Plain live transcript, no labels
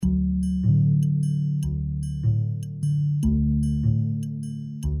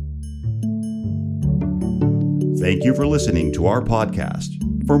Thank you for listening to our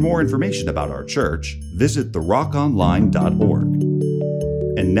podcast. For more information about our church, visit therockonline.org.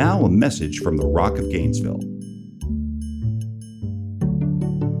 And now a message from the Rock of Gainesville.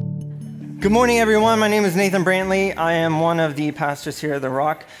 Good morning, everyone. My name is Nathan Brantley. I am one of the pastors here at The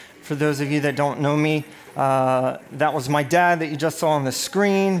Rock. For those of you that don't know me, that was my dad that you just saw on the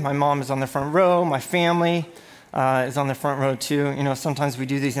screen. My mom is on the front row. My family is on the front row, too. You know, sometimes we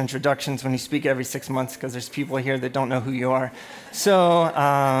do these introductions when you speak every 6 months because there's people here that don't know who you are. So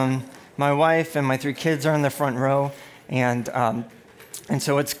my wife and my 3 kids are in the front row, and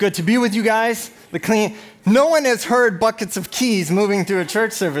so it's good to be with you guys. No one has heard buckets of keys moving through a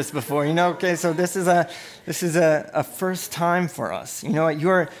church service before, you know. Okay, so this is a first time for us. You know,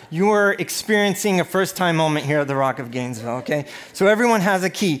 you're experiencing a first time moment here at the Rock of Gainesville. Okay, so everyone has a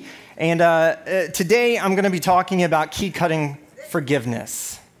key, and today I'm going to be talking about key cutting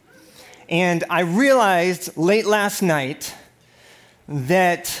forgiveness. And I realized late last night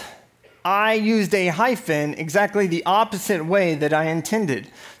that I used a hyphen exactly the opposite way that I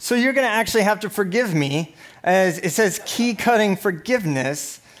intended. So you're going to actually have to forgive me, as it says key cutting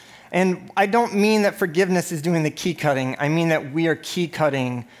forgiveness. And I don't mean that forgiveness is doing the key cutting. I mean that we are key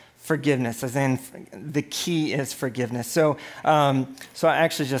cutting forgiveness, as in the key is forgiveness. So I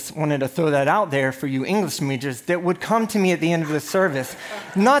actually just wanted to throw that out there for you English majors that would come to me at the end of the service,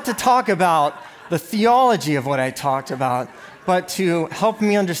 not to talk about the theology of what I talked about, but to help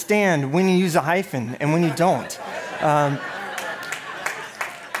me understand when you use a hyphen and when you don't.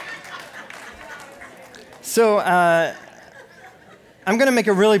 So I'm going to make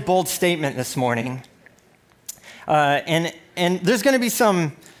a really bold statement this morning, and there's going to be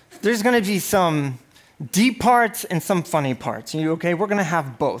some deep parts and some funny parts. You okay? We're going to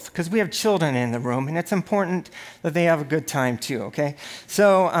have both because we have children in the room, and it's important that they have a good time too. Okay?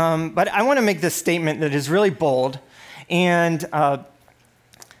 So, but I want to make this statement that is really bold. And I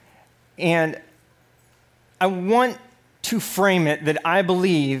want to frame it that I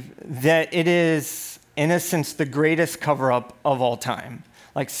believe that it is, in a sense, the greatest cover-up of all time.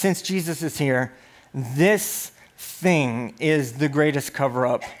 Like, since Jesus is here, this thing is the greatest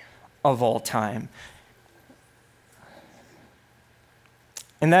cover-up of all time.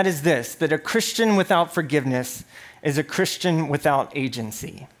 And that is this, that a Christian without forgiveness is a Christian without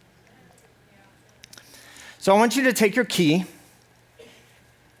agency. So I want you to take your key,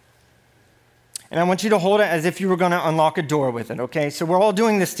 and I want you to hold it as if you were going to unlock a door with it, okay? So we're all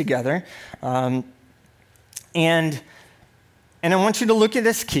doing this together. And I want you to look at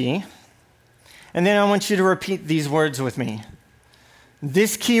this key, and then I want you to repeat these words with me.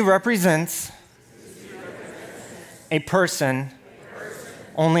 This key represents a person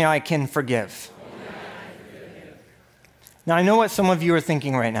only I can forgive. Now, I know what some of you are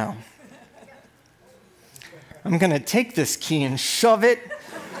thinking right now. I'm going to take this key and shove it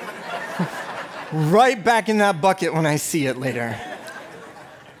right back in that bucket when I see it later.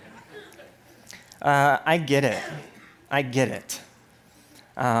 I get it.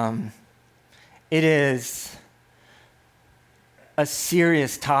 It is a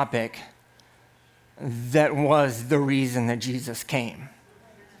serious topic that was the reason that Jesus came.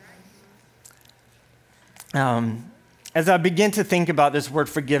 As I begin to think about this word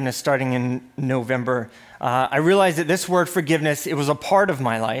forgiveness starting in November, I realized that this word forgiveness, it was a part of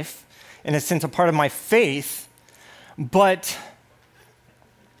my life, in a sense, a part of my faith, but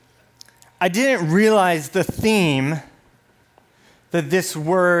I didn't realize the theme that this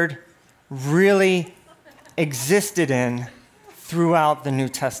word really existed in throughout the New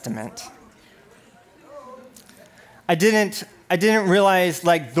Testament. I didn't realize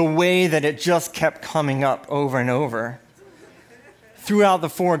like the way that it just kept coming up over and over throughout the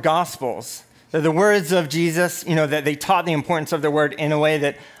 4 Gospels. That the words of Jesus, you know, that they taught the importance of the word in a way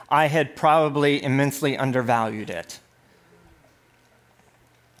that I had probably immensely undervalued it.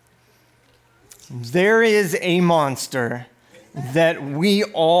 There is a monster that we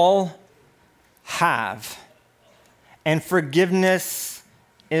all have, and forgiveness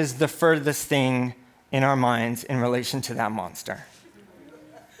is the furthest thing in our minds in relation to that monster.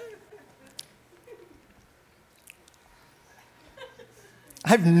 I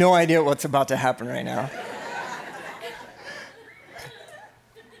have no idea what's about to happen right now.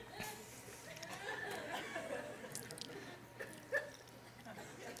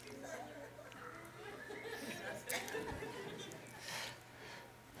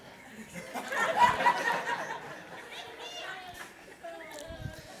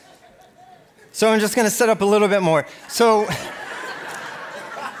 So I'm just going to set up a little bit more. So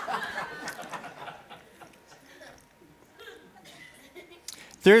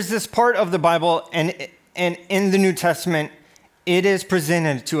there's this part of the Bible, and And in the New Testament, it is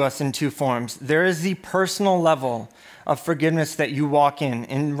presented to us in two forms. There is the personal level of forgiveness that you walk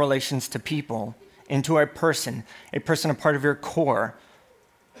in relations to people, into a person a part of your core,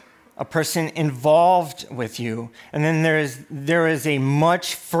 a person involved with you. And then there is a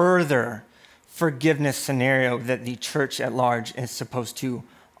much further forgiveness scenario that the church at large is supposed to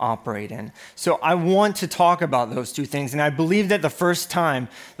operate in. So I want to talk about those two things. And I believe that the first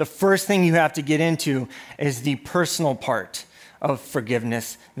thing you have to get into is the personal part of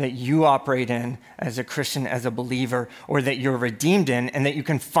forgiveness that you operate in as a Christian, as a believer, or that you're redeemed in, and that you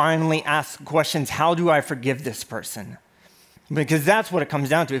can finally ask questions, how do I forgive this person? Because that's what it comes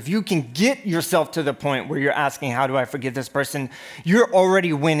down to. If you can get yourself to the point where you're asking, how do I forgive this person? You're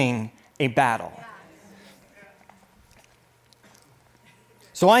already winning a battle.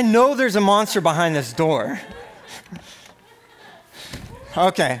 So I know there's a monster behind this door.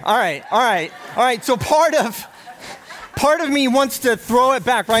 Okay, all right. So part of me wants to throw it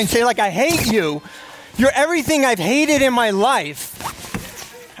back, right, and say, like, I hate you. You're everything I've hated in my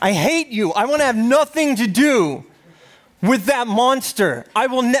life. I hate you. I want to have nothing to do with that monster. I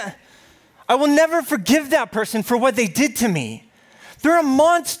will never forgive that person for what they did to me. They're a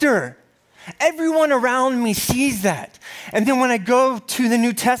monster. Everyone around me sees that. And then when I go to the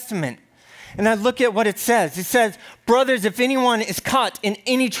New Testament and I look at what it says, brothers, if anyone is caught in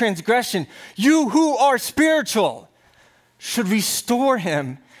any transgression, you who are spiritual should restore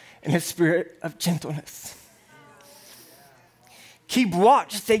him in a spirit of gentleness. Keep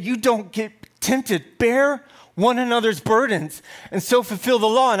watch that you don't get tempted. Bear one another's burdens and so fulfill the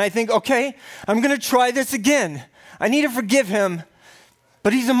law. And I think, okay, I'm going to try this again. I need to forgive him,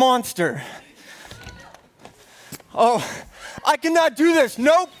 but he's a monster. Oh, I cannot do this.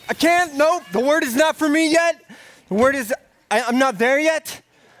 Nope, I can't. Nope, the word is not for me yet. The word is, I'm not there yet.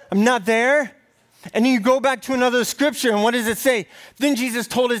 I'm not there. And then you go back to another scripture, and what does it say? Then Jesus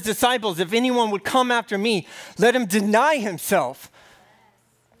told his disciples, if anyone would come after me, let him deny himself.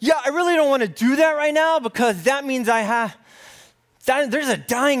 Yeah, I really don't want to do that right now because that means there's a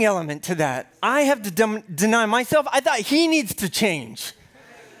dying element to that. I have to deny myself. I thought he needs to change.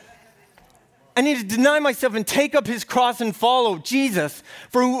 I need to deny myself and take up his cross and follow Jesus.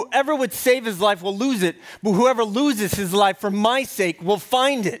 For whoever would save his life will lose it, but whoever loses his life for my sake will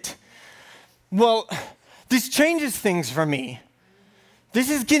find it. Well, this changes things for me.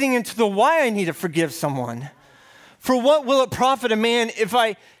 This is getting into the why I need to forgive someone. For what will it profit a man if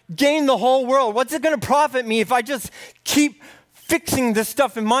I gain the whole world? What's it going to profit me if I just keep fixing this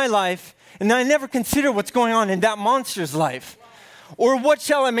stuff in my life and I never consider what's going on in that monster's life? Or what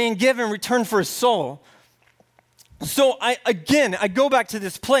shall a man give in return for his soul? So I go back to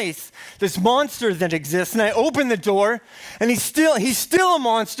this place, this monster that exists, and I open the door, and he's still a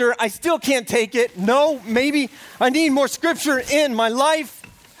monster. I still can't take it. No, maybe I need more scripture in my life.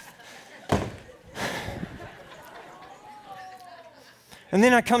 And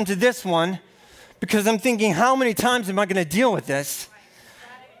then I come to this one, because I'm thinking, how many times am I going to deal with this?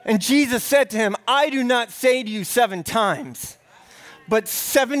 And Jesus said to him, I do not say to you 7 times, but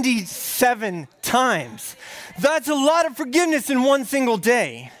 77 times. That's a lot of forgiveness in one single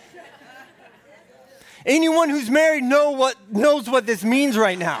day. Anyone who's married knows what this means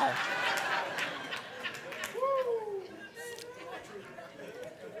right now.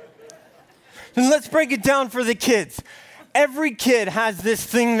 And let's break it down for the kids. Every kid has this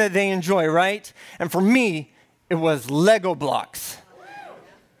thing that they enjoy, right? And for me, it was Lego blocks.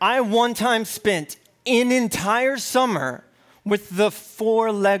 I one time spent an entire summer with the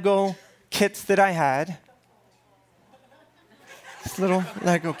 4 Lego kits that I had. These little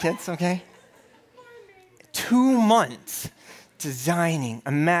Lego kits, okay? 2 months designing,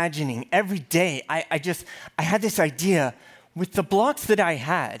 imagining. Every day, I had this idea. With the blocks that I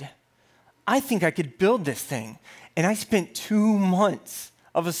had, I think I could build this thing. And I spent 2 months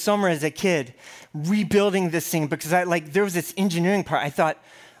of a summer as a kid rebuilding this thing because there was this engineering part. I thought,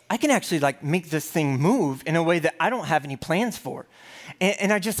 I can actually make this thing move in a way that I don't have any plans for.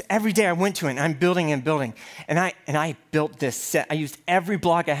 And I just, every day I went to it and I'm building and building. And I built this set. I used every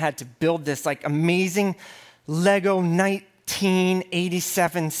block I had to build this amazing Lego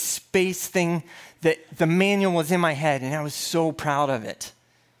 1987 space thing that the manual was in my head. And I was so proud of it.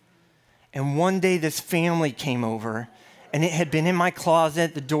 And one day this family came over and it had been in my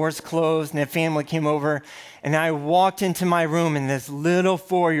closet, the doors closed, and the family came over, and I walked into my room, and this little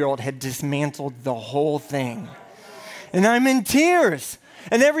 4-year-old had dismantled the whole thing. And I'm in tears.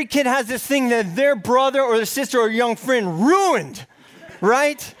 And every kid has this thing that their brother or their sister or young friend ruined,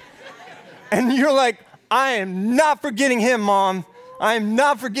 right? And you're like, I am not forgetting him, Mom. I am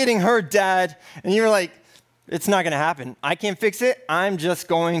not forgetting her, Dad. And you're like, It's not going to happen. I can't fix it. I'm just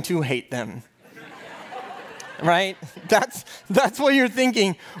going to hate them. Right? That's what you're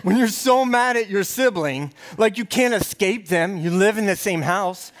thinking when you're so mad at your sibling. Like you can't escape them. You live in the same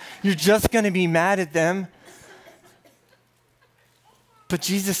house. You're just going to be mad at them. But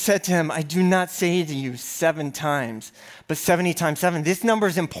Jesus said to him, I do not say to you 7 times, but 70 times 7. This number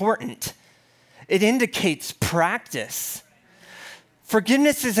is important. It indicates practice.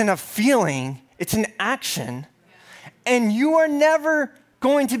 Forgiveness isn't a feeling, it's an action. And you are never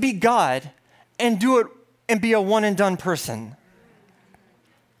going to be God and do it and be a one and done person.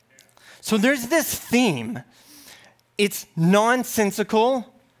 So there's this theme. It's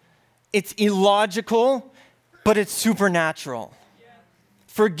nonsensical, it's illogical, but it's supernatural.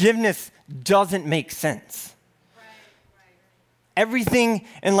 Forgiveness doesn't make sense. Everything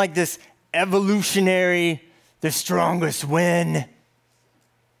in like this evolutionary, the strongest win,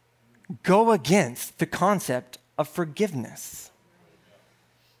 go against the concept of forgiveness.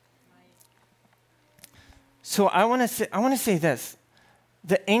 So I want to say this.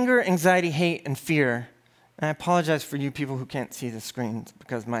 The anger, anxiety, hate, and fear, and I apologize for you people who can't see the screens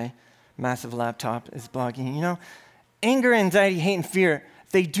because my massive laptop is blogging. Anger, anxiety, hate, and fear,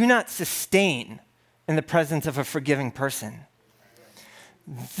 they do not sustain in the presence of a forgiving person.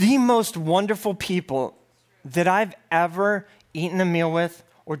 The most wonderful people that I've ever eaten a meal with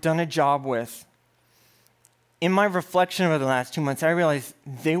or done a job with, in my reflection over the last 2 months, I realized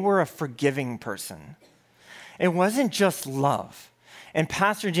they were a forgiving person. It wasn't just love. And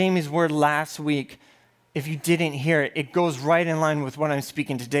Pastor Jamie's word last week, if you didn't hear it, it goes right in line with what I'm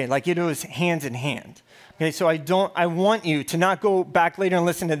speaking today. Like it was hands in hand. Okay, so I want you to not go back later and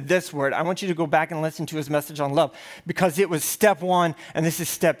listen to this word. I want you to go back and listen to his message on love because it was step 1 and this is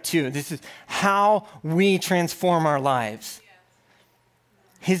step 2. This is how we transform our lives.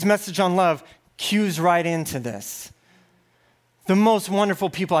 His message on love cues right into this. The most wonderful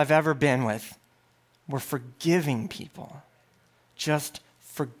people I've ever been with were forgiving people. Just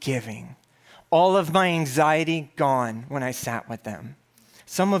forgiving. All of my anxiety gone when I sat with them.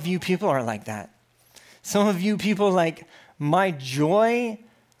 Some of you people are like that. Some of you people like, my joy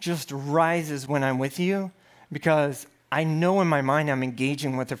just rises when I'm with you because I know in my mind I'm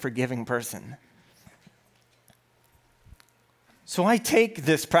engaging with a forgiving person. So I take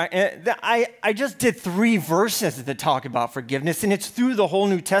this practice. I just did 3 verses that talk about forgiveness, and it's through the whole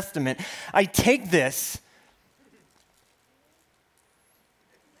New Testament. I take this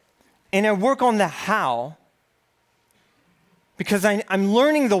and I work on the how because I'm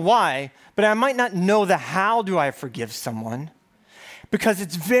learning the why, but I might not know the how do I forgive someone because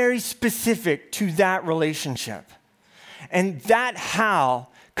it's very specific to that relationship. And that how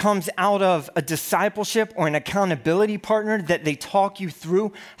comes out of a discipleship or an accountability partner that they talk you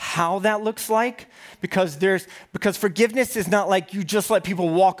through how that looks like because forgiveness is not like you just let people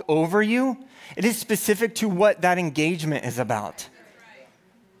walk over you. It is specific to what that engagement is about.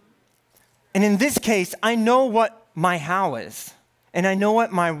 And in this case, I know what my how is, and I know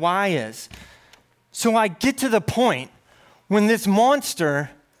what my why is. So I get to the point when this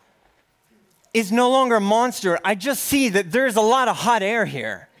monster is no longer a monster. I just see that there's a lot of hot air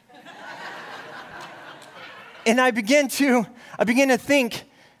here. And I begin to think,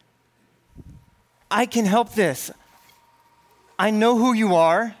 I can help this. I know who you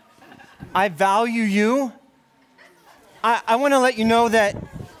are. I value you. I want to let you know that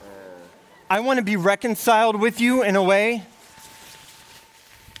I want to be reconciled with you in a way.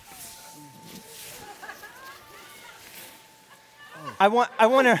 I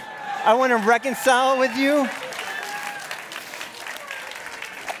want to reconcile with you.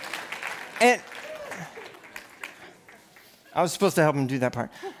 And I was supposed to help him do that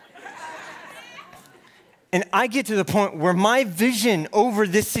part. And I get to the point where my vision over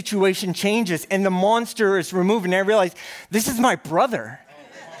this situation changes and the monster is removed and I realize this is my brother.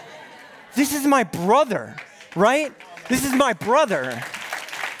 This is my brother, right? This is my brother.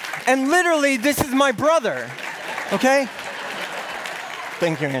 And literally, this is my brother, okay?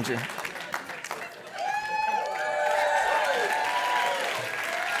 Thank you, Andrew.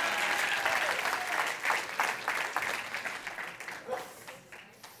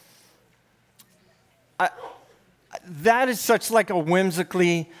 That is such like a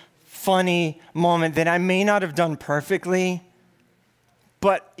whimsically funny moment that I may not have done perfectly,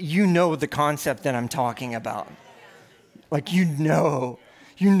 but you know the concept that I'm talking about. Like you know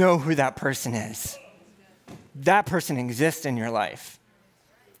who that person is. That person exists in your life.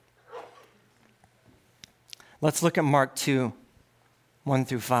 Let's look at Mark 2, 1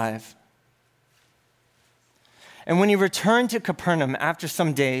 through 5. And when he returned to Capernaum after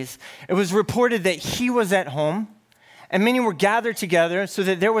some days, it was reported that he was at home, and many were gathered together so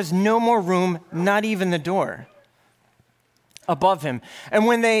that there was no more room, not even the door, above him. And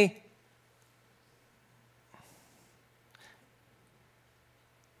when they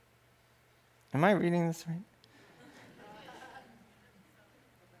Am I reading this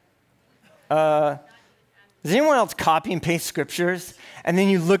right? Does anyone else copy and paste scriptures, and then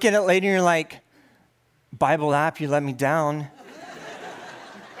you look at it later and you're like, Bible app, you let me down.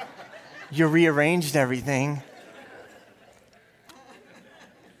 You rearranged everything.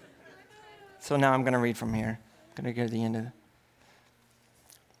 So now I'm going to read from here. I'm going to go to the end of it.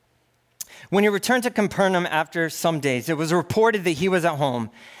 When he returned to Capernaum after some days, it was reported that he was at home,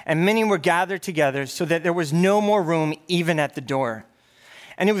 and many were gathered together so that there was no more room even at the door.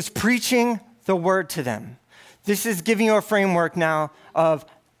 And he was preaching the word to them. This is giving you a framework now of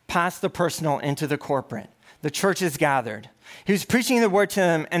past the personal into the corporate. The church is gathered. He was preaching the word to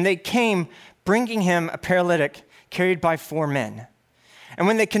them, and they came bringing him a paralytic carried by 4 men. And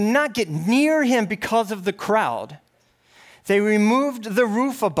when they could not get near him because of the crowd, they removed the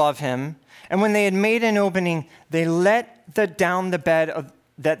roof above him, and when they had made an opening, they let down the bed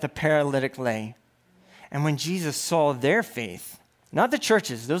that the paralytic lay. And when Jesus saw their faith, not the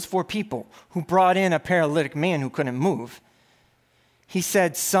churches, those 4 people who brought in a paralytic man who couldn't move, he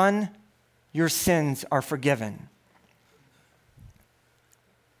said, "Son, your sins are forgiven."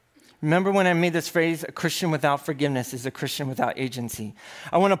 Remember when I made this phrase, a Christian without forgiveness is a Christian without agency.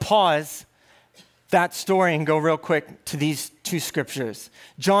 I want to pause that story and go real quick to these 2 scriptures.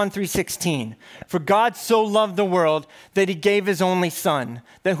 John 3:16. For God so loved the world that he gave his only son,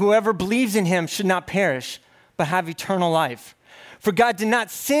 that whoever believes in him should not perish, but have eternal life. For God did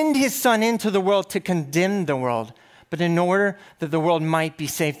not send his son into the world to condemn the world, but in order that the world might be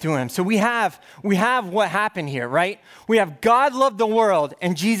saved through him. So we have what happened here, right? We have God loved the world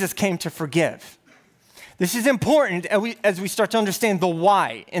and Jesus came to forgive. This is important as we start to understand the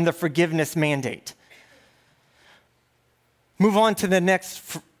why in the forgiveness mandate. Move on to the next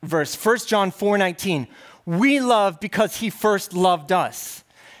verse, 1 John 4:19. We love because he first loved us.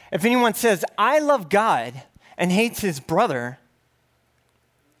 If anyone says, I love God and hates his brother,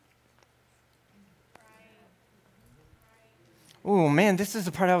 oh man, this is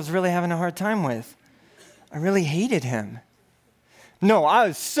the part I was really having a hard time with. I really hated him. No, I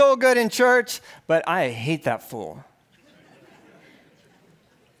was so good in church, but I hate that fool.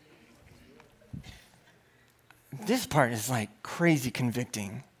 This part is like crazy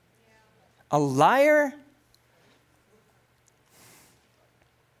convicting. A liar?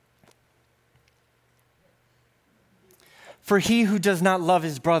 For he who does not love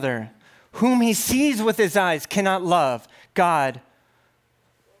his brother, whom he sees with his eyes, cannot love God.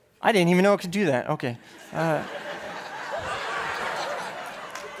 I didn't even know I could do that. Okay. I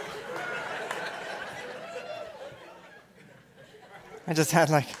just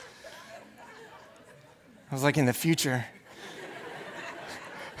had I was like in the future.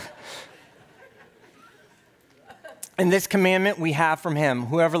 And this commandment we have from him,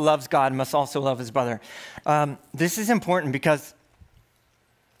 whoever loves God must also love his brother. This is important because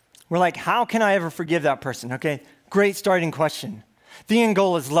we're like, how can I ever forgive that person? Okay, great starting question. The end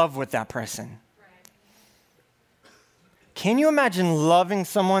goal is love with that person. Can you imagine loving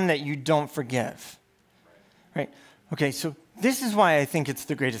someone that you don't forgive? Right? Okay, so this is why I think it's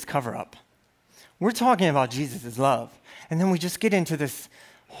the greatest cover-up. We're talking about Jesus' love, and then we just get into this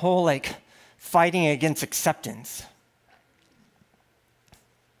whole fighting against acceptance.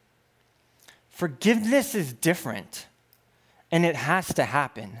 Forgiveness is different, and it has to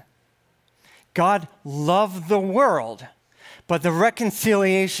happen. God loved the world, but the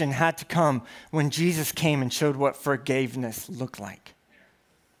reconciliation had to come when Jesus came and showed what forgiveness looked like.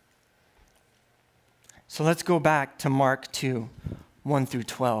 So let's go back to Mark 2, 1 through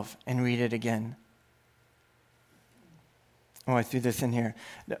 12, and read it again. Oh, I threw this in here.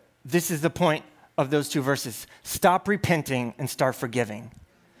 This is the point of those 2 verses. Stop repenting and start forgiving.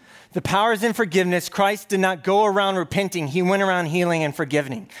 The power is in forgiveness. Christ did not go around repenting. He went around healing and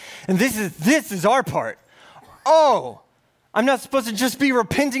forgiving. And this is our part. Oh, I'm not supposed to just be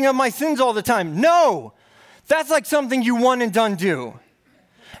repenting of my sins all the time. No, that's like something you one and done do.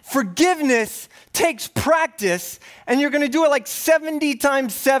 Forgiveness takes practice, and you're going to do it 70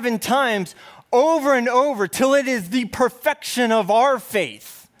 times, 7 times, over and over, till it is the perfection of our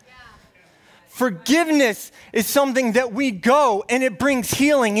faith. Yeah. Forgiveness is something that we go, and it brings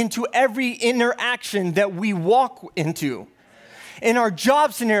healing into every interaction that we walk into. In our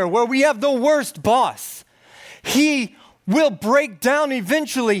job scenario, where we have the worst boss, he will break down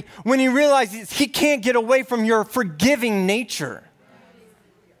eventually when he realizes he can't get away from your forgiving nature.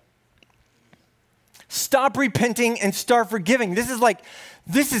 Stop repenting and start forgiving. This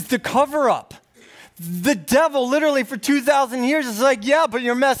is the cover-up. The devil literally for 2,000 years is like, yeah, but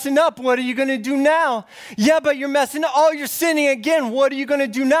you're messing up. What are you going to do now? Yeah, but you're messing up. Oh, you're sinning again. What are you going to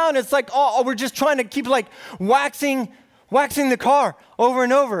do now? And it's like, oh, we're just trying to keep like waxing the car over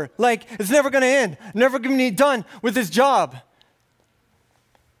and over. Like it's never going to end. Never going to be done with this job.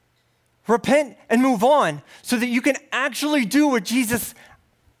 Repent and move on so that you can actually do what Jesus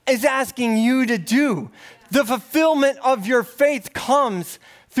is asking you to do. The fulfillment of your faith comes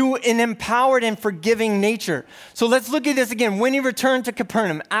through an empowered and forgiving nature. So let's look at this again. When he returned to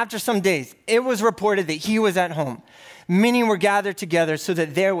Capernaum after some days, it was reported that he was at home. Many were gathered together so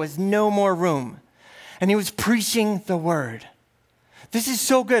that there was no more room. And he was preaching the word. This is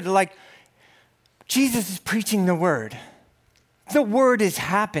so good. Like, Jesus is preaching the word. The word is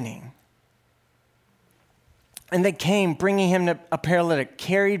happening. And they came, bringing him to a paralytic,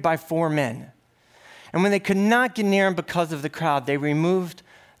 carried by 4 men. And when they could not get near him because of the crowd, they removed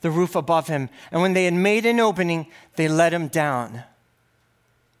the roof above him. And when they had made an opening, they let him down.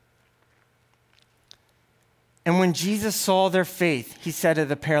 And when Jesus saw their faith, he said to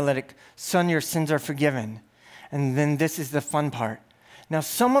the paralytic, "Son, your sins are forgiven." And then this is the fun part. Now,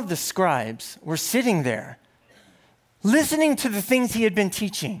 some of the scribes were sitting there, listening to the things he had been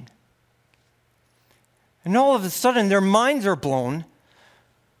teaching. And all of a sudden, their minds are blown.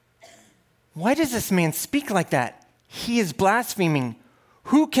 Why does this man speak like that? He is blaspheming.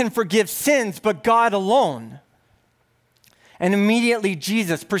 Who can forgive sins but God alone? And immediately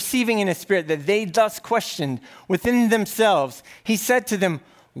Jesus, perceiving in his spirit that they thus questioned within themselves, he said to them,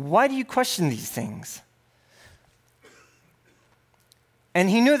 "Why do you question these things?"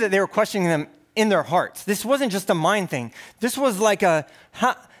 And he knew that they were questioning them in their hearts. This wasn't just a mind thing. This was like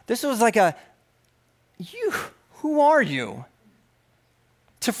who are you?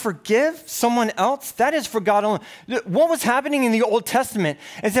 To forgive someone else, that is for God alone. What was happening in the Old Testament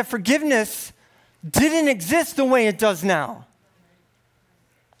is that forgiveness didn't exist the way it does now.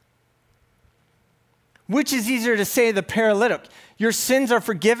 Which is easier to say, the paralytic, your sins are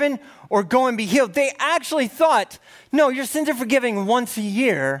forgiven, or go and be healed? They actually thought, no, your sins are forgiven once a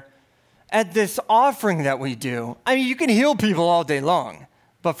year at this offering that we do. I mean, you can heal people all day long,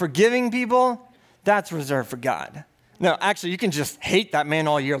 but forgiving people, that's reserved for God. No, actually, you can just hate that man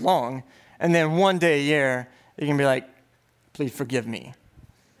all year long, and then one day a year, you can be like, please forgive me.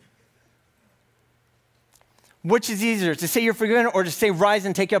 Which is easier, to say you're forgiven or to say rise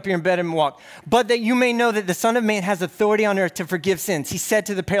and take up your bed and walk? But that you may know that the Son of Man has authority on earth to forgive sins. He said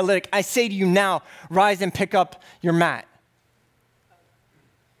to the paralytic, I say to you now, rise and pick up your mat.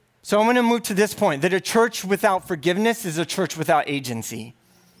 So I'm going to move to this point, that a church without forgiveness is a church without agency.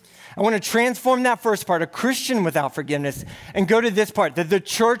 I want to transform that first part, a Christian without forgiveness, and go to this part, that the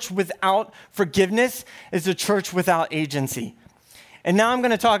church without forgiveness is a church without agency. And now I'm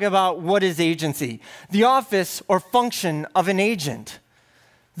going to talk about what is agency. The office or function of an agent.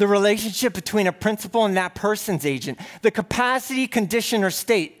 The relationship between a principal and that person's agent. The capacity, condition, or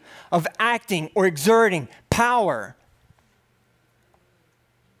state of acting or exerting power.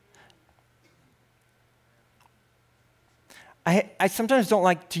 I sometimes don't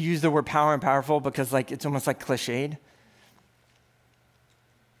like to use the word power and powerful because it's almost like cliched.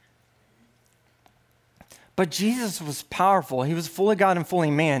 But Jesus was powerful. He was fully God and fully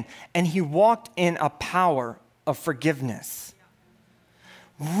man, and he walked in a power of forgiveness.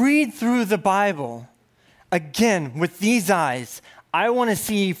 Read through the Bible again with these eyes. I want to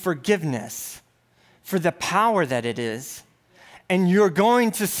see forgiveness for the power that it is, and you're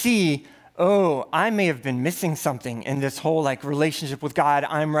going to see, oh, I may have been missing something in this whole relationship with God.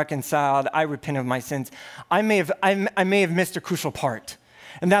 I'm reconciled. I repent of my sins. I may have missed a crucial part.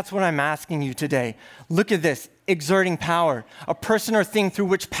 And that's what I'm asking you today. Look at this, exerting power, a person or thing through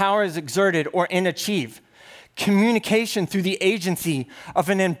which power is exerted or achieved. Communication through the agency of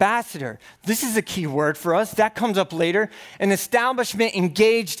an ambassador. This is a key word for us. That comes up later. An establishment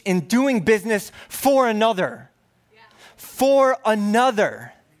engaged in doing business for another. Yeah. For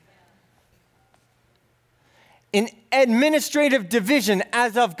another. An administrative division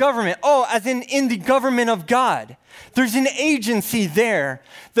as of government. Oh, as in the government of God. There's an agency there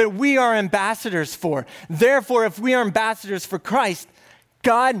that we are ambassadors for. Therefore, if we are ambassadors for Christ,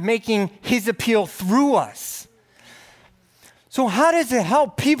 God making his appeal through us. So how does it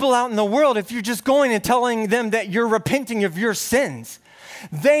help people out in the world if you're just going and telling them that you're repenting of your sins?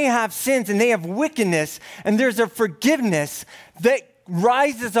 They have sins and they have wickedness, and there's a forgiveness that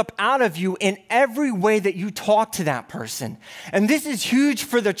rises up out of you in every way that you talk to that person. And this is huge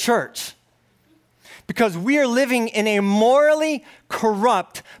for the church because we are living in a morally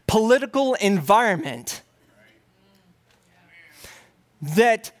corrupt political environment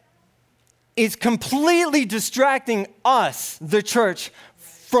that is completely distracting us, the church,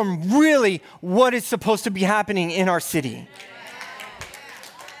 from really what is supposed to be happening in our city.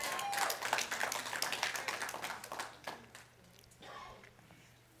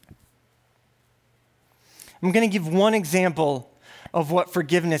 I'm going to give one example of what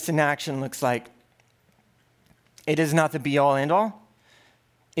forgiveness in action looks like. It is not the be-all, end-all.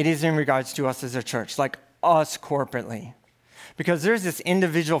 It is in regards to us as a church, like us corporately. Because there's this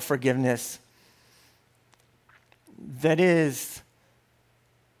individual forgiveness that is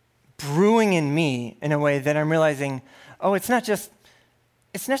brewing in me in a way that I'm realizing, oh, it's not just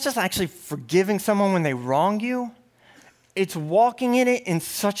actually forgiving someone when they wrong you. It's walking in it in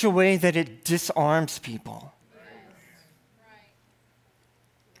such a way that it disarms people.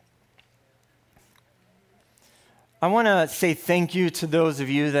 I want to say thank you to those of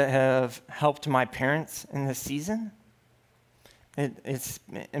you that have helped my parents in this season. It's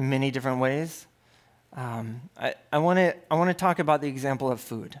in many different ways. I want to talk about the example of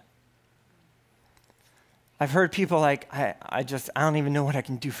food. I've heard people like, I don't even know what I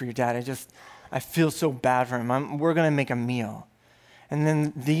can do for your dad. I feel so bad for him. We're going to make a meal. And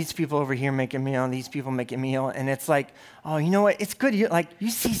then these people over here make a meal, and these people make a meal. And it's like, oh, you know what? It's good. You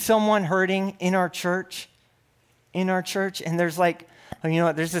see someone hurting in our church, and there's like, oh, you know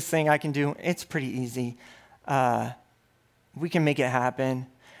what? There's this thing I can do. It's pretty easy. We can make it happen.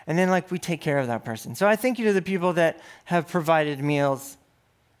 And then we take care of that person. So I thank you to the people that have provided meals.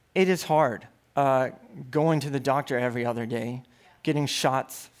 It is hard going to the doctor every other day, getting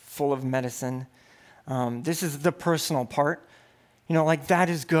shots full of medicine. This is the personal part. That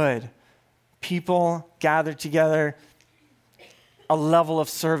is good. People gather together, a level of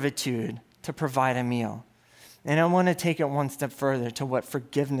servitude to provide a meal. And I want to take it one step further to what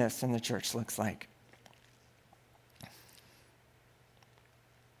forgiveness in the church looks like.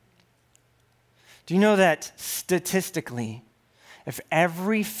 Do you know that statistically, if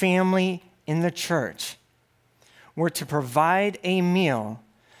every family in the church were to provide a meal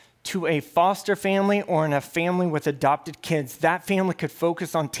to a foster family or in a family with adopted kids, that family could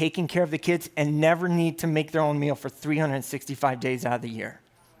focus on taking care of the kids and never need to make their own meal for 365 days out of the year.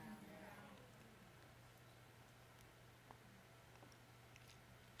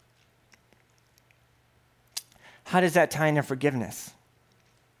 How does that tie into forgiveness?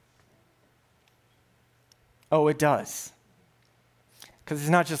 Oh, it does. Because it's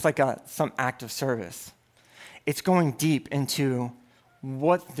not just like some act of service. It's going deep into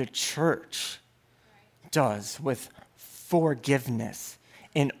what the church does with forgiveness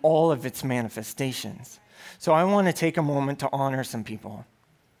in all of its manifestations. So I want to take a moment to honor some people.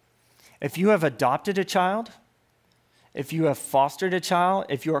 If you have adopted a child, if you have fostered a child,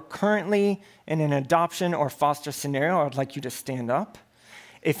 if you are currently in an adoption or foster scenario, I'd like you to stand up.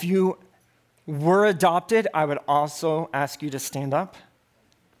 If you were adopted, I would also ask you to stand up.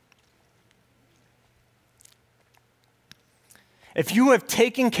 If you have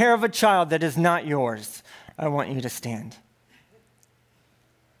taken care of a child that is not yours, I want you to stand.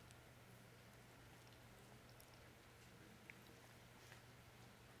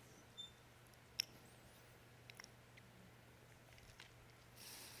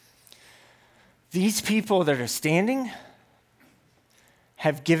 These people that are standing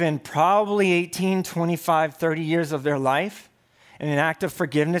have given probably 18, 25, 30 years of their life in an act of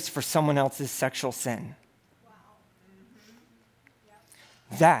forgiveness for someone else's sexual sin. Wow.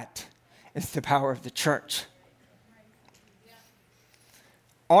 Mm-hmm. That is the power of the church.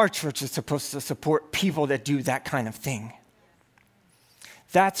 Our church is supposed to support people that do that kind of thing.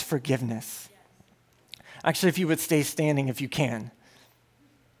 That's forgiveness. Actually, if you would stay standing if you can.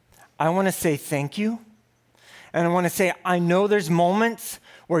 I want to say thank you. And I want to say, I know there's moments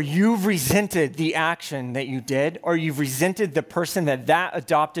where you've resented the action that you did, or you've resented the person that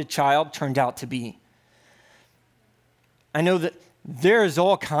adopted child turned out to be. I know that there's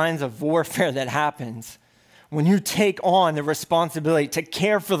all kinds of warfare that happens when you take on the responsibility to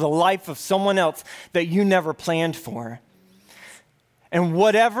care for the life of someone else that you never planned for. And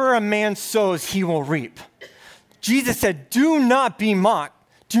whatever a man sows, he will reap. Jesus said, do not be mocked.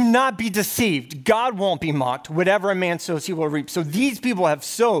 Do not be deceived. God won't be mocked. Whatever a man sows, he will reap. So these people have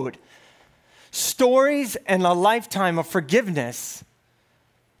sowed stories and a lifetime of forgiveness.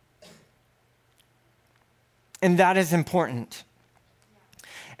 And that is important.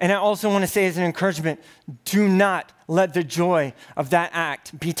 And I also want to say as an encouragement, do not let the joy of that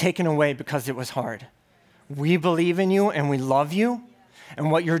act be taken away because it was hard. We believe in you and we love you,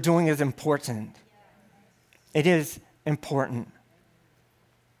 and what you're doing is important. It is important.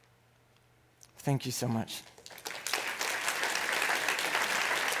 Thank you so much.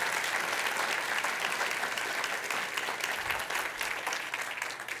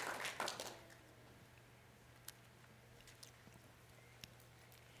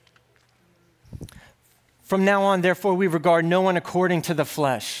 From now on, therefore, we regard no one according to the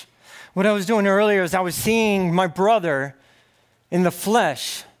flesh. What I was doing earlier is I was seeing my brother in the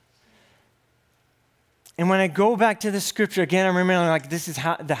flesh. And when I go back to the scripture again, I'm remembering like this is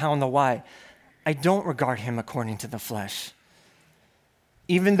the how and the why. I don't regard him according to the flesh.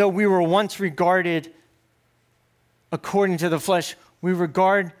 Even though we were once regarded according to the flesh, we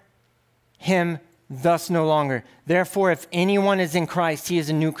regard him thus no longer. Therefore, if anyone is in Christ, he is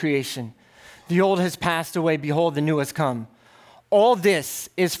a new creation. The old has passed away. Behold, the new has come. All this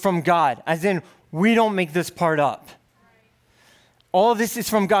is from God, as in we don't make this part up. All this is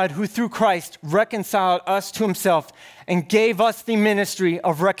from God, who through Christ reconciled us to himself and gave us the ministry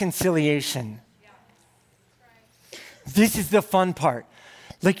of reconciliation. This is the fun part.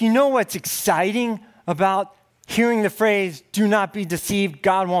 Like, you know what's exciting about hearing the phrase, do not be deceived,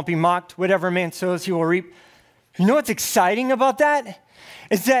 God won't be mocked, whatever man sows, he will reap. You know what's exciting about that?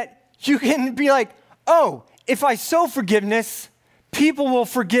 Is that you can be like, oh, if I sow forgiveness, people will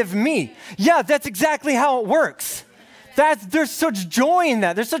forgive me. Yeah, that's exactly how it works. There's such joy in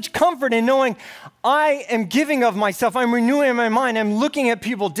that. There's such comfort in knowing I am giving of myself. I'm renewing my mind. I'm looking at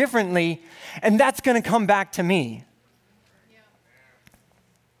people differently, and that's going to come back to me.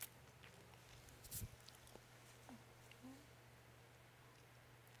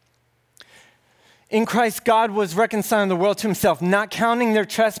 In Christ, God was reconciling the world to himself, not counting their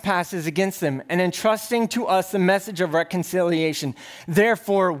trespasses against them, and entrusting to us the message of reconciliation.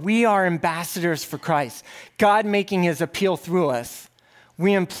 Therefore, we are ambassadors for Christ, God making his appeal through us.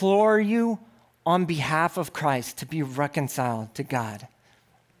 We implore you on behalf of Christ to be reconciled to God.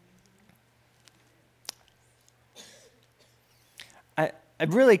 I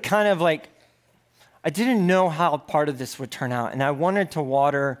really kind of like, I didn't know how part of this would turn out, and I wanted to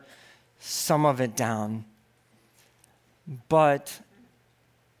water some of it down. But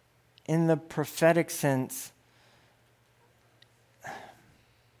in the prophetic sense,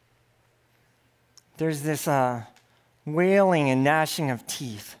 there's this wailing and gnashing of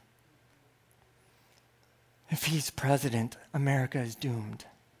teeth. If he's president, America is doomed.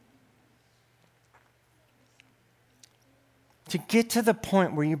 To get to the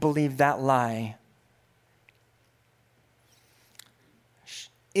point where you believe that lie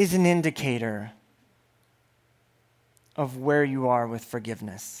is an indicator of where you are with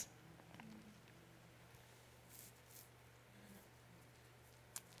forgiveness.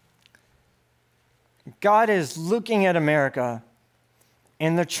 God is looking at America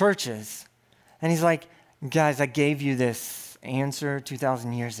and the churches, and he's like, guys, I gave you this answer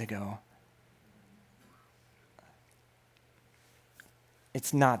 2,000 years ago.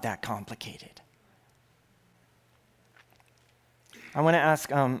 It's not that complicated. I want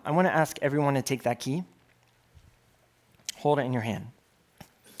to ask everyone to take that key. Hold it in your hand.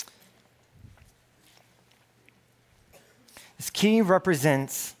 This key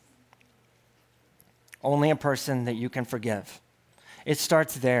represents only a person that you can forgive. It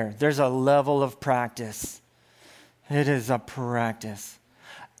starts there. There's a level of practice. It is a practice.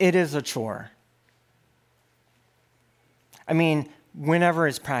 It is a chore. I mean, whenever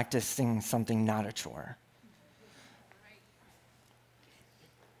is practicing something not a chore?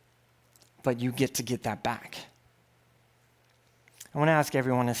 But you get to get that back. I want to ask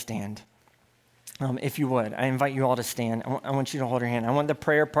everyone to stand. If you would, I invite you all to stand. I want you to hold your hand. I want the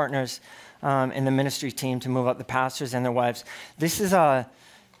prayer partners and the ministry team to move up, the pastors and their wives. This is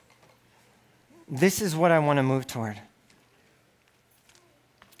what I want to move toward.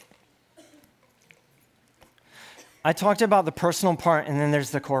 I talked about the personal part, and then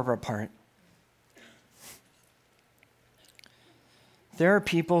there's the corporate part. There are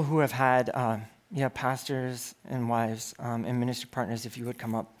people who have had, pastors and wives and ministry partners, if you would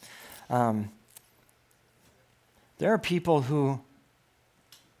come up. There are people who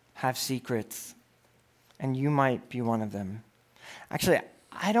have secrets, and you might be one of them. Actually,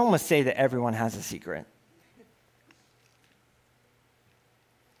 I'd almost say that everyone has a secret.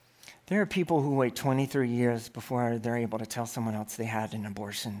 There are people who wait 23 years before they're able to tell someone else they had an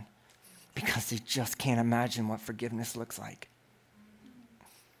abortion because they just can't imagine what forgiveness looks like.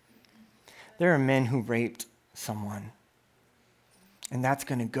 There are men who raped someone And that's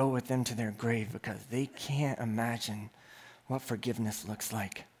going to go with them to their grave because they can't imagine what forgiveness looks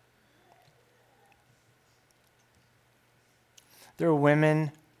like. There are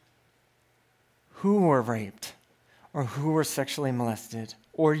women who were raped or who were sexually molested,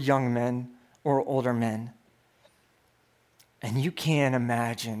 or young men or older men. And you can't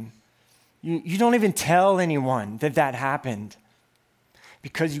imagine. You don't even tell anyone that happened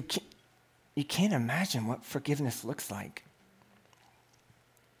because you can't imagine what forgiveness looks like.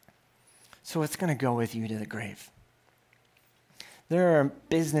 So it's going to go with you to the grave. There are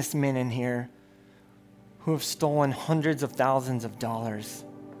businessmen in here who have stolen hundreds of thousands of dollars.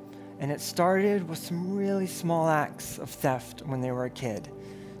 And it started with some really small acts of theft when they were a kid.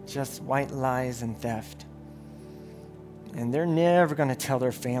 Just white lies and theft. And they're never going to tell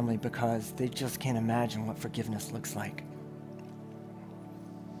their family because they just can't imagine what forgiveness looks like.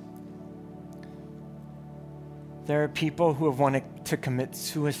 There are people who have wanted to commit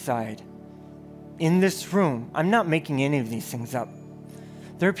suicide in this room. I'm not making any of these things up.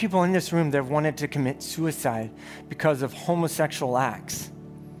 There are people in this room that have wanted to commit suicide because of homosexual acts.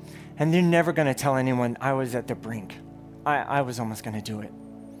 And they're never going to tell anyone, I was at the brink. I was almost going to do it.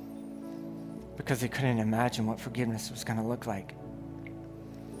 Because they couldn't imagine what forgiveness was going to look like.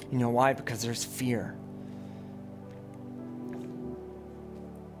 You know why? Because there's fear.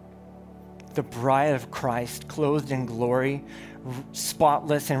 The bride of Christ, clothed in glory,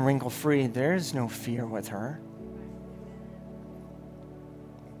 spotless and wrinkle-free, there's no fear with her.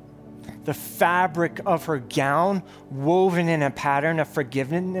 The fabric of her gown, woven in a pattern of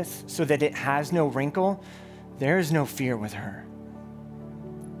forgiveness so that it has no wrinkle, there's no fear with her.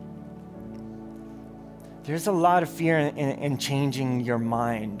 There's a lot of fear in changing your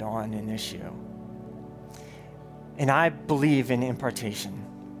mind on an issue. And I believe in impartation.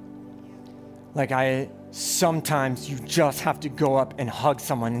 Sometimes you just have to go up and hug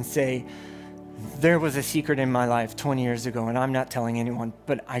someone and say, there was a secret in my life 20 years ago, and I'm not telling anyone,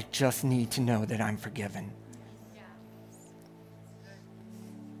 but I just need to know that I'm forgiven. Yeah.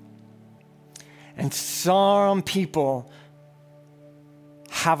 And some people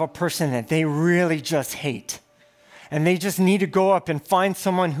have a person that they really just hate, and they just need to go up and find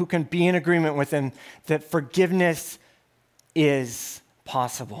someone who can be in agreement with them that forgiveness is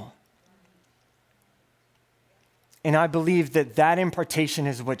possible. And I believe that impartation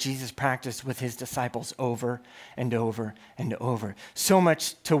is what Jesus practiced with his disciples over and over and over. So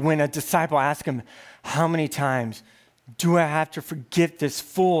much to when a disciple asked him, how many times do I have to forgive this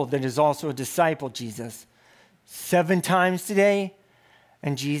fool that is also a disciple, Jesus? 7 times today?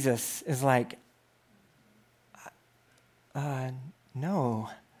 And Jesus is like, no,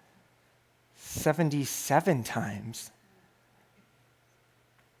 77 times.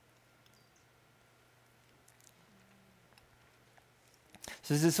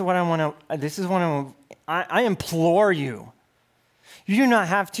 So this is what I implore you. You do not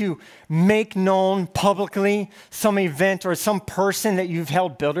have to make known publicly some event or some person that you've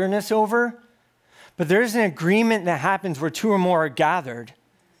held bitterness over, but there's an agreement that happens where 2 or more are gathered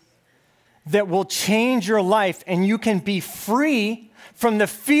that will change your life, and you can be free from the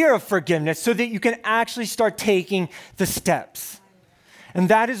fear of forgiveness so that you can actually start taking the steps. And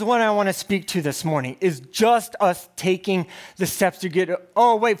that is what I want to speak to this morning, is just us taking the steps to get,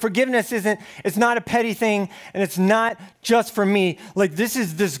 forgiveness it's not a petty thing, and it's not just for me. This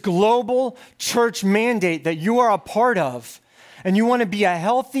is this global church mandate that you are a part of, and you want to be a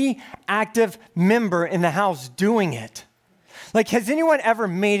healthy, active member in the house doing it. Has anyone ever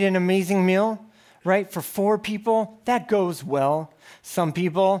made an amazing meal, right, for 4 people? That goes well. Some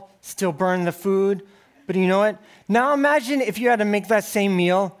people still burn the food. But you know what? Now imagine if you had to make that same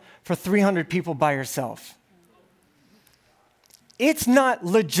meal for 300 people by yourself. It's not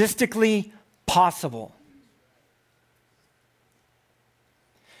logistically possible.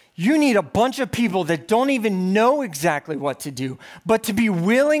 You need a bunch of people that don't even know exactly what to do, but to be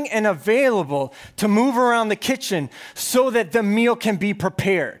willing and available to move around the kitchen so that the meal can be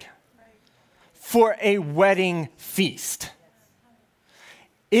prepared for a wedding feast.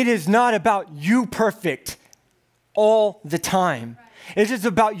 It is not about you perfect all the time. It is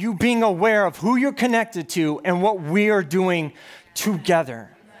about you being aware of who you're connected to and what we are doing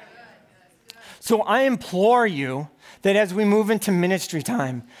together. So I implore you that as we move into ministry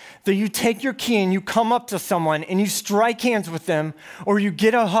time, that you take your key and you come up to someone and you strike hands with them, or you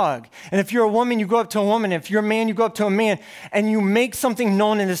get a hug. And if you're a woman, you go up to a woman. If you're a man, you go up to a man, and you make something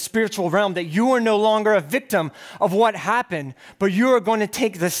known in the spiritual realm that you are no longer a victim of what happened, but you are going to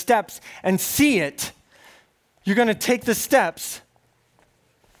take the steps and see it. You're going to take the steps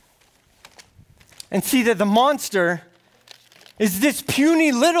and see that the monster is this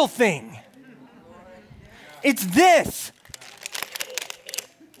puny little thing. It's this.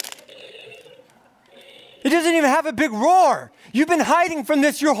 It doesn't even have a big roar. You've been hiding from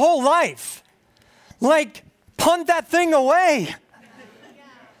this your whole life. Like, punt that thing away.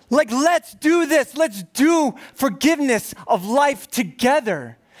 Like, let's do this. Let's do forgiveness of life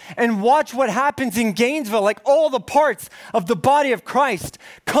together. And watch what happens in Gainesville, like all the parts of the body of Christ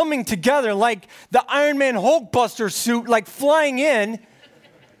coming together, like the Iron Man Hulkbuster suit, like flying in,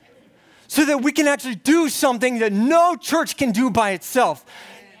 so that we can actually do something that no church can do by itself.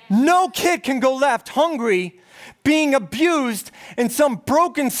 No kid can go left hungry, being abused in some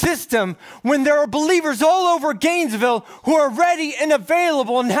broken system when there are believers all over Gainesville who are ready and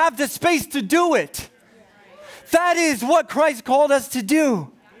available and have the space to do it. That is what Christ called us to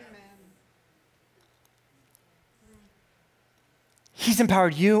do. He's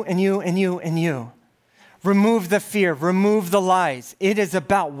empowered you and you and you and you. Remove the fear, remove the lies. It is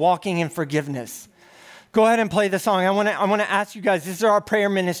about walking in forgiveness. Go ahead and play the song. I want to ask you guys, this is our prayer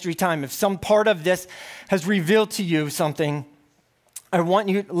ministry time. If some part of this has revealed to you something, I want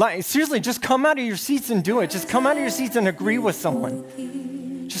you, seriously, just come out of your seats and do it. Just come out of your seats and agree with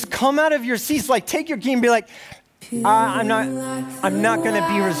someone. Just come out of your seats, like take your key and be like, I'm not going to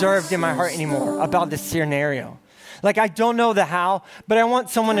be reserved in my heart anymore about this scenario. Like, I don't know the how, but I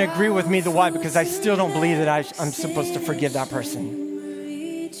want someone to agree with me the why, because I still don't believe that I'm supposed to forgive that person.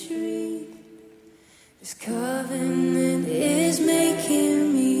 This covenant is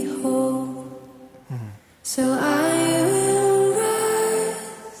making me whole. So I will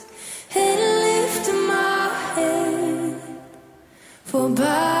rise and lift my head, for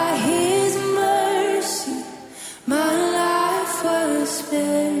by his mercy my life was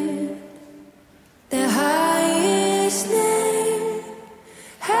spared. The highest name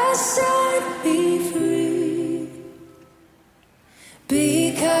has set me free.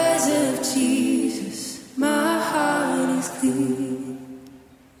 Because of Jesus, my heart is clean.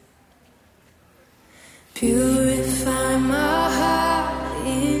 Purify my heart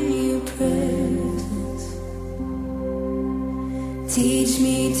in your presence. Teach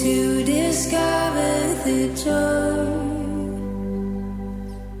me to discover the joy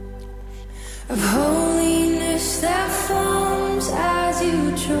of holiness that forms as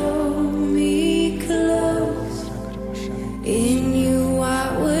you draw me close. In you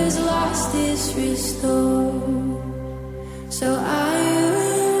what was lost is restored. So I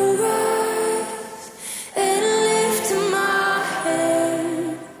will rise and lift my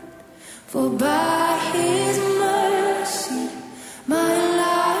head, for by his mercy my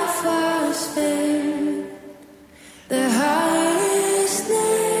life was spared. The highest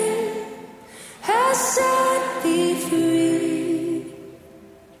name has set me free.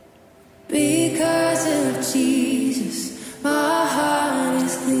 Because of Jesus, my heart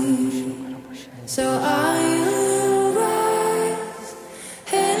is clean. So I will rise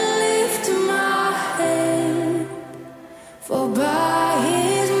and lift my head, for by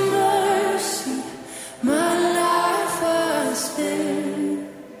his mercy my life was spared.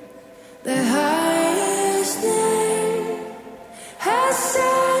 The highest name has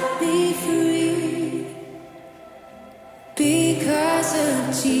set me free. Because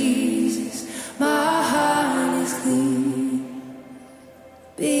of Jesus, my heart is clean.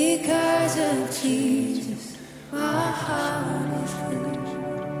 Because of Jesus, my heart is clean.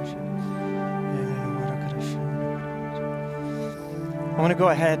 I want to go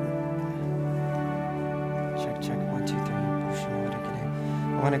ahead. Check, 1, 2, 3.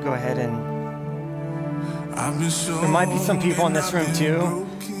 I want to go ahead and there might be some people in this room too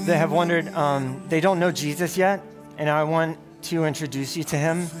that have wondered, they don't know Jesus yet, and I want to introduce you to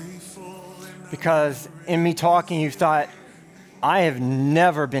him, because in me talking, you thought, I have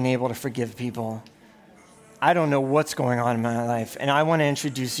never been able to forgive people. I don't know what's going on in my life, and I want to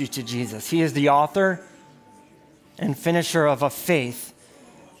introduce you to Jesus. He is the author and finisher of a faith,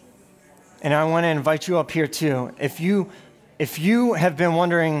 and I want to invite you up here too. If you have been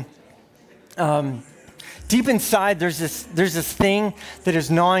wondering, deep inside, there's this thing that is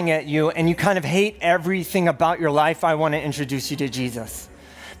gnawing at you, and you kind of hate everything about your life, I want to introduce you to Jesus.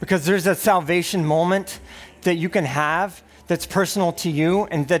 Because there's a salvation moment that you can have that's personal to you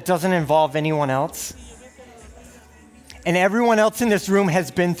and that doesn't involve anyone else. And everyone else in this room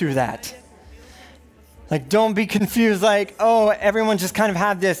has been through that. Like, don't be confused, like, oh, everyone just kind of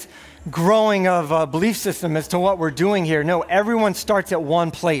had this growing of a belief system as to what we're doing here. No, everyone starts at one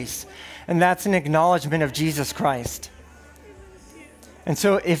place, and that's an acknowledgement of Jesus Christ. And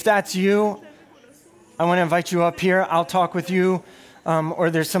so if that's you, I want to invite you up here. I'll talk with you, or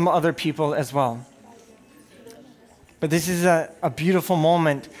there's some other people as well. But this is a beautiful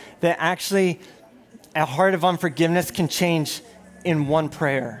moment that actually a heart of unforgiveness can change in one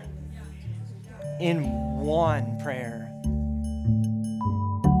prayer. In one prayer.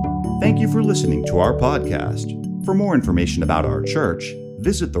 Thank you for listening to our podcast. For more information about our church,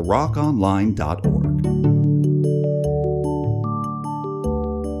 visit therockonline.org.